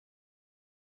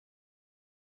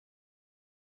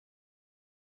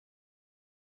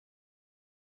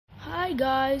Hi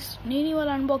guys, నేను ఇవాళ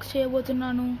unbox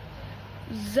చేయబోతున్నాను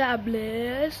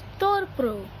zeblaze Thor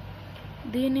Pro.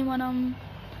 దీన్ని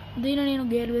నేను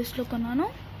గేర్ వేస్లో కొన్నాను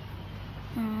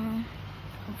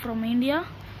ఫ్రమ్ ఇండియా.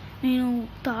 నేను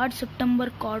 3rd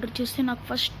సెప్టెంబర్కి ఆర్డర్ చేస్తే నాకు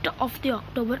 1st ఆఫ్ ది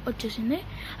అక్టోబర్ వచ్చేసింది.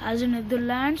 As in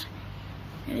Netherlands.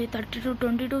 ఇది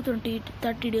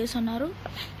 30 డేస్ అన్నారు,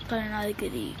 కానీ నా దగ్గర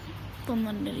ఇది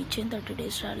తొందరగా రీచ్ అయింది. 30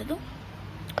 డేస్ రాలేదు,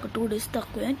 ఒక 2 డేస్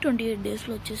తక్కువ, 28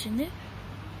 డేస్లో వచ్చేసింది.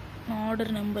 నా ఆర్డర్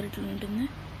నెంబర్ ఇట్లా ఉంటుంది,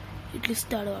 ఇట్లా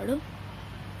ఇస్తాడు వాడు.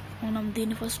 మనం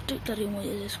దీన్ని ఫస్ట్ ఇట్లా రిమూవ్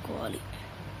చేసేసుకోవాలి.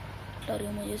 ఇట్లా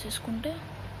రిమూవ్ చేసేసుకుంటే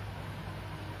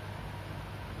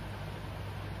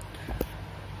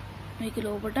మీకు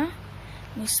లోపల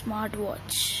మీ స్మార్ట్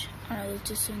వాచ్ అనేది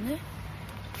వచ్చేస్తుంది.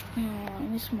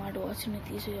 మీ స్మార్ట్ వాచ్ని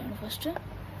తీసేయండి.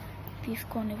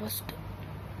 తీసుకొని first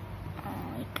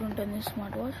ఇట్లుంటుంది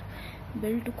smart watch.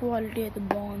 Belt quality అయితే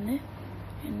బాగుంది,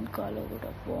 వెనకాల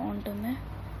కూడా బాగుంటుంది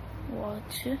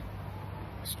వాచ్.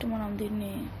 ఫస్ట్ మనం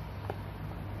దీన్ని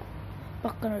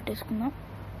పక్కన పెట్టేసుకుందాం.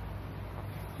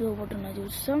 లోపల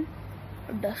చూస్తాం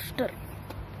డస్టర్,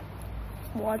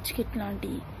 వాచ్కి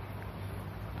ఇట్లాంటి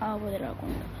ఆపద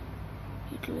రాకుండా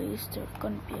ఇట్లా వేస్తాడు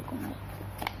కనిపించకుండా.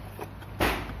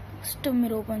 ఫస్ట్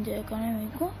మీరు ఓపెన్ చేయగానే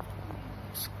మీకు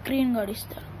స్క్రీన్ గార్డ్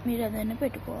ఇస్తారు, మీరు అదైనా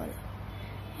పెట్టుకోవాలి.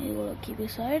 ఇది కూడా కీప్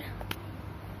సైడ్.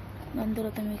 దాని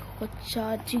తర్వాత మీకు ఒక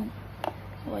ఛార్జింగ్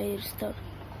వైర్ ఇస్తాడు,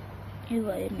 ఈ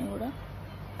వైర్ని కూడా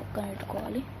పక్కన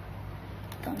పెట్టుకోవాలి.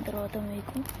 దాని తర్వాత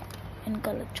మీకు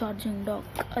వెనకాల ఛార్జింగ్ డాక్,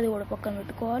 అది కూడా పక్కన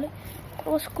పెట్టుకోవాలి.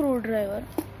 ఒక స్క్రూ డ్రైవర్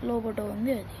లోపల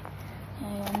ఉంది, అది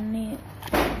అన్నీ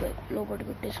లోపల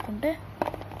పెట్టేసుకుంటే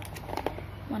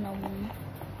మనం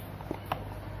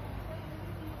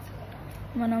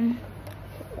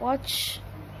వాచ్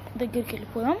దగ్గరికి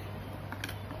వెళ్ళిపోదాం.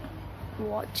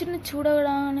 వాచ్ని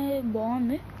చూడగానే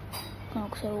బాగుంది, కానీ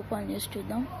ఒకసారి ఓపెన్ చేసి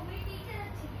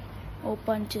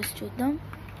చూద్దాం.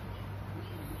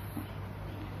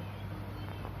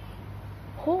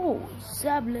 హో,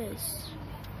 zeblaze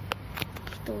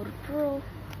Thor Pro.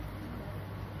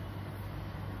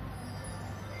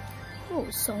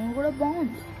 సౌండ్ కూడా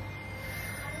బాగుంది,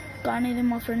 కానీ ఇది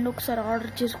మా ఫ్రెండ్ ఒకసారి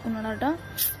ఆర్డర్ చేసుకున్నాడట.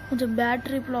 కొంచెం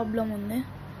బ్యాటరీ ప్రాబ్లం ఉంది,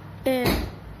 అంటే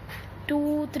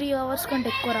 2-3 అవర్స్ కంటే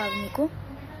ఎక్కువ రాదు మీకు.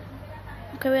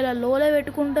 ఒకవేళ లోలో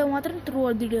పెట్టుకుంటే మాత్రం త్రూ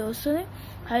అవుట్ ది డే వస్తుంది.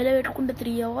 హైలో పెట్టుకుంటే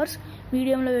 3 అవర్స్,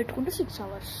 మీడియంలో పెట్టుకుంటే 6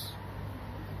 అవర్స్.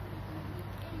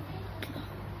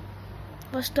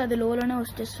 ఫస్ట్ అది లోలోనే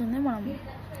వచ్చేస్తుంది,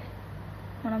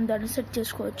 మనం దాన్ని సెట్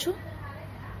చేసుకోవచ్చు.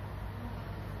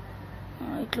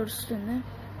 ఇట్లా వస్తుంది,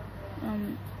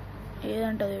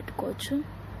 ఏదంటే అది పెట్టుకోవచ్చు.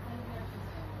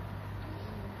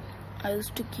 I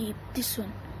use to keep this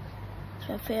one,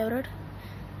 my favourite.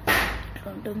 ఇట్లా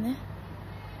ఉంటుంది,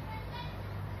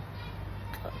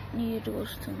 నీట్గా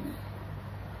వస్తుంది.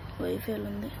 వైఫైలు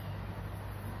ఉంది,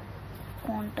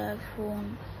 కాంటాక్ట్, ఫోన్,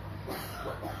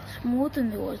 స్మూత్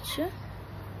ఉంది watch.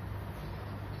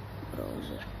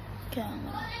 Browser,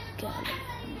 camera, gallery,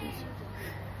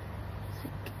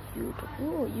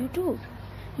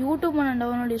 YouTube మనం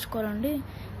డౌన్లోడ్ చేసుకోవాలండి.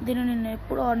 దీన్ని నేను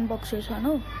ఎప్పుడో అన్బాక్స్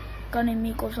చేశాను, కానీ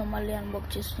మీకోసం మళ్ళీ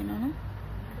అన్బాక్స్ చేస్తున్నాను.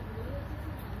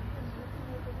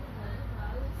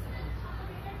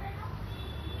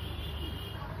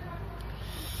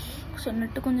 ఒకసారి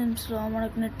నెట్ కొంచెం స్లో,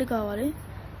 మనకు నెట్ కావాలి,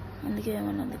 అందుకే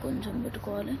ఏమన్నది కొంచెం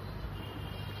పెట్టుకోవాలి.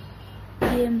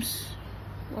 Games,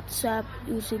 WhatsApp,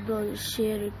 UC browser,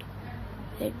 share it,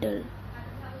 Airtel,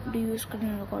 do you use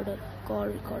screen recorder, call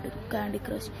recording, Candy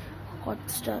Crush,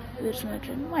 Hotstar, Where's My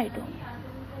Train, My Tone.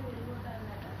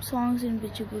 Songs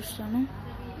వినిపించి చూస్తాను.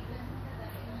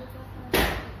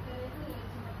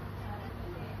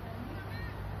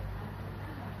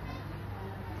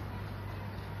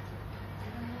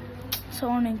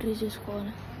 సౌండ్ ఇంక్రీజ్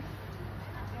చేసుకోవాలి.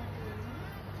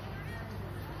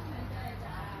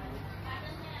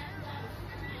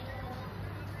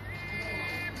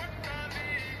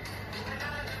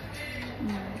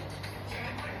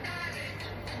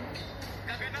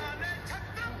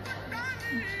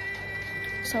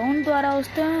 సౌండ్ ద్వారా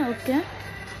వస్తే ఓకే.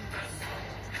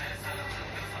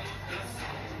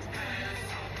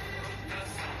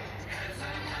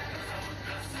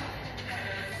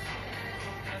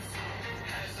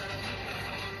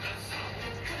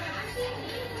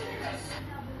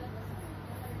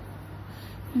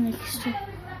 నెక్స్ట్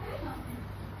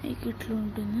ఇట్లా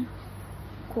ఉంటుంది,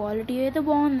 క్వాలిటీ అయితే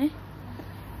బాగుంది.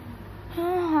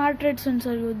 హార్ట్ రేట్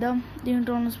సెన్సర్ చూద్దాం.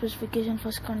 దీంట్లో ఉన్న స్పెసిఫికేషన్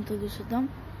ఫస్ట్ కనుక చూద్దాం.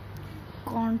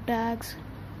 Contacts,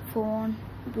 phone,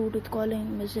 Bluetooth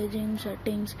calling, messaging,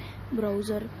 settings,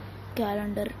 browser,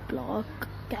 calendar, clock,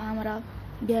 camera,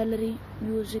 gallery,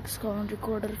 music, sound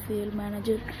recorder, file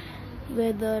manager,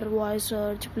 weather, voice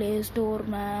search, play store,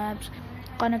 maps,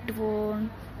 connect phone,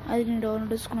 అది నేను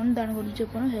డౌన్లోడ్ చేసుకున్నాను. దాని గురించి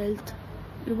చెప్పాను. Health,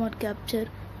 remote capture,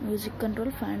 music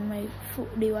control, find my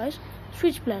device,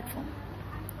 switch platform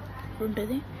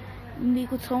ఉంటుంది.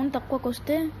 మీకు sound తక్కువకి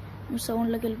వస్తే మీరు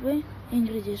సౌండ్లోకి వెళ్ళిపోయి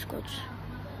ఇంక్రీజ్ చేసుకోవచ్చు.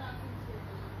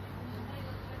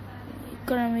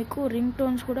 ఇక్కడ మీకు రింగ్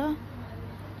టోన్స్ కూడా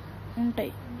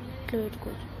ఉంటాయి, ఇట్లా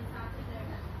పెట్టుకోవచ్చు.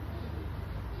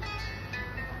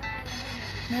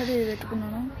 నేను ఇది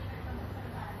పెట్టుకున్నాను.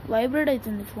 వైబ్రేట్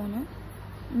అవుతుంది ఫోను.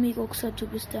 మీకు ఒకసారి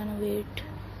చూపిస్తాను. వెయిట్,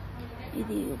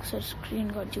 ఇది ఒకసారి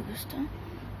స్క్రీన్ గార్డ్ చూపిస్తాను.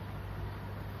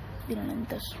 దీని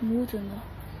ఎంత స్మూత్ ఉందో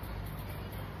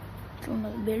చూడండి.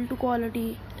 బెల్ట్ క్వాలిటీ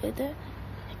అయితే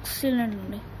ఎక్సలెంట్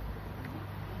ఉంది.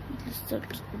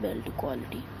 బెల్ట్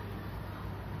క్వాలిటీ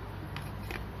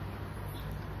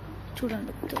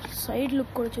చూడండి. సైడ్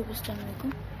లుక్ కూడా చూపిస్తాను మీకు.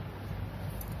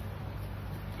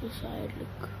 సైడ్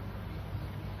లుక్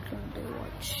ఉంటుంది.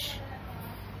 వాచ్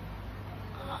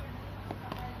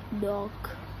డాక్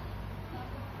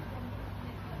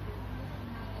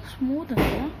స్మూత్ ఉంది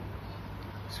కదా,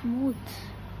 స్మూత్.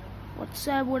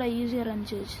 వాట్సాప్ కూడా ఈజీగా రన్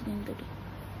చేయొచ్చు దీంతో.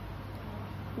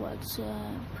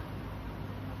 వాట్సాప్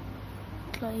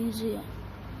ఇట్లా ఈజీగా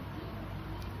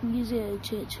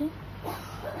చేయొచ్చు.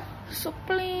 So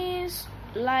please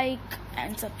like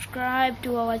and subscribe to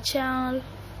our channel.